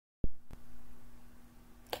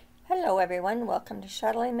Hello everyone, welcome to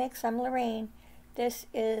Chatelainmakes. I'm Lorraine. This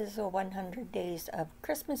is a 100 Days of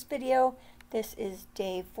Christmas video. This is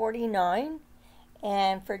day 49,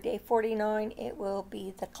 and for day 49 it will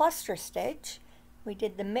be the cluster stitch. We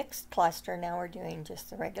did the mixed cluster, now we're doing just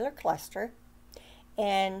the regular cluster.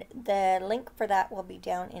 And the link for that will be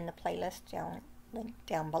down in the playlist, link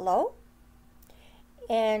down below.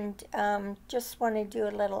 And just want to do a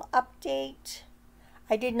little update.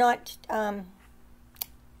 I did not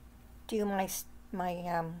do my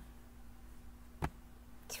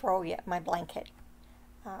throw yet, my blanket.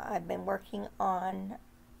 I've been working on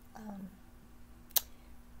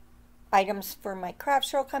items for my craft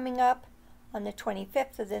show coming up on the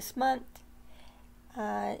 25th of this month.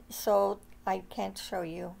 So I can't show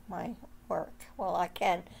you my work. Well, I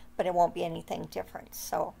can, but it won't be anything different.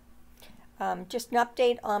 So just an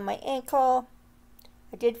update on my ankle.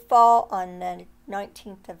 I did fall on the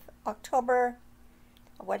 19th of October.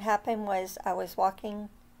 What happened was I was walking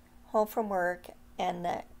home from work and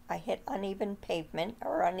I hit uneven pavement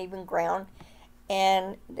or uneven ground,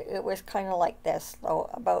 and it was kind of like this,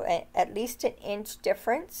 so about at least an inch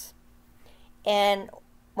difference. And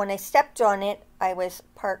when I stepped on it, I was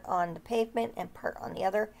part on the pavement and part on the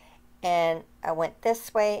other, and I went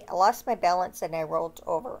this way. I lost my balance and I rolled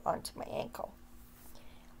over onto my ankle.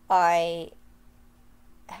 I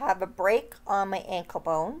have a break on my ankle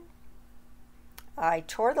bone. I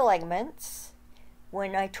tore the ligaments.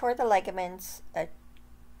 When I tore the ligaments, a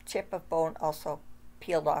chip of bone also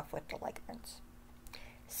peeled off with the ligaments.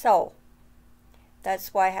 So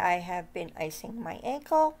that's why I have been icing my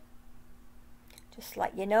ankle. Just to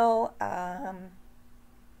let you know, I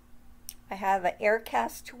have an air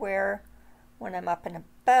cast to wear when I'm up and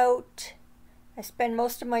about. I spend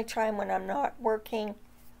most of my time when I'm not working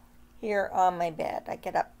here on my bed. I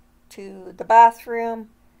get up to the bathroom,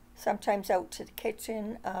 sometimes out to the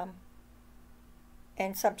kitchen,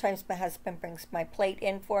 and sometimes my husband brings my plate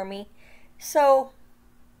in for me. So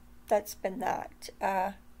that's been that.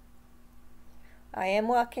 I am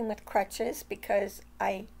walking with crutches because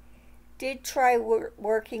I did try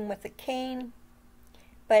working with a cane,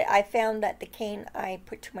 but I found that the cane, I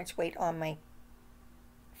put too much weight on my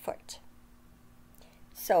foot.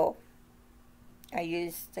 So I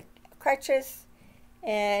use the crutches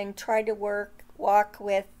and try to walk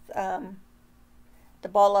with the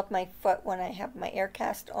ball of my foot when I have my air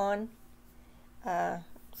cast on.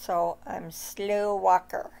 So I'm slow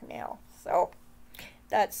walker now. So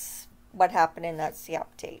that's what happened, and that's the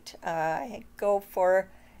update. I go for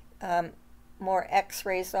more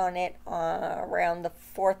x-rays on it around the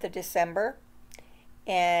 4th of December,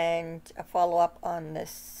 and a follow-up on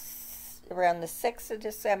this around the 6th of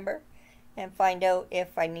December, and find out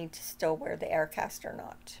if I need to still wear the air cast or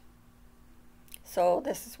not. So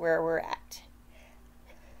this is where we're at.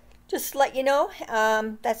 Just to let you know,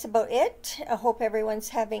 that's about it. I hope everyone's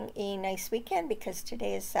having a nice weekend, because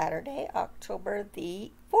today is Saturday, October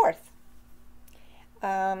the 4th.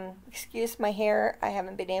 Excuse my hair. I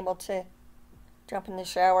haven't been able to jump in the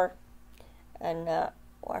shower and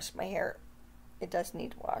wash my hair. It does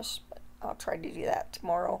need wash, but I'll try to do that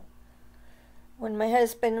tomorrow when my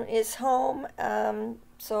husband is home.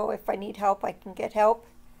 So if I need help, I can get help.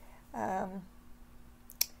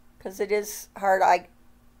 Because it is hard. I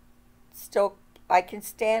can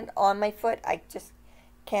stand on my foot. I just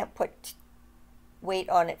can't put weight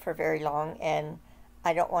on it for very long, and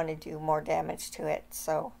I don't want to do more damage to it,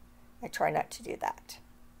 so I try not to do that.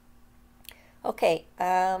 Okay,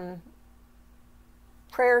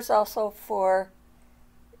 prayers also for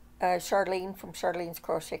Charlene from Charlene's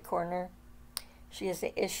Crochet Corner. She has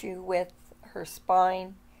an issue with her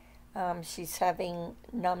spine. She's having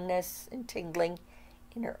numbness and tingling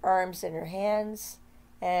in her arms and her hands,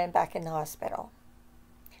 and back in the hospital.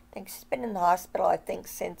 I think she's been in the hospital, I think,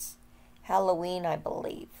 since Halloween, I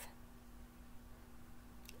believe.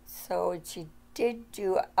 So she did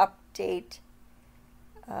do an update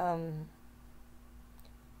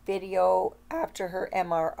video after her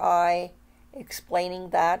MRI explaining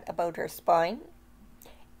that about her spine.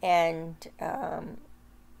 And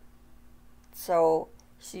so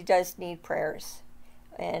she does need prayers.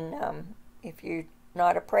 And if you're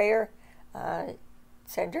not a prayer,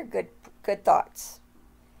 send her good thoughts.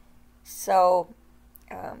 So,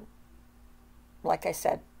 like I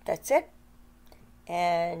said, that's it.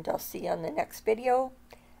 And I'll see you on the next video.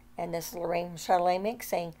 And this is Lorraine from Chatelainmakes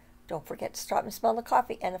saying, don't forget to stop and smell the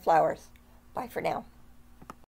coffee and the flowers. Bye for now.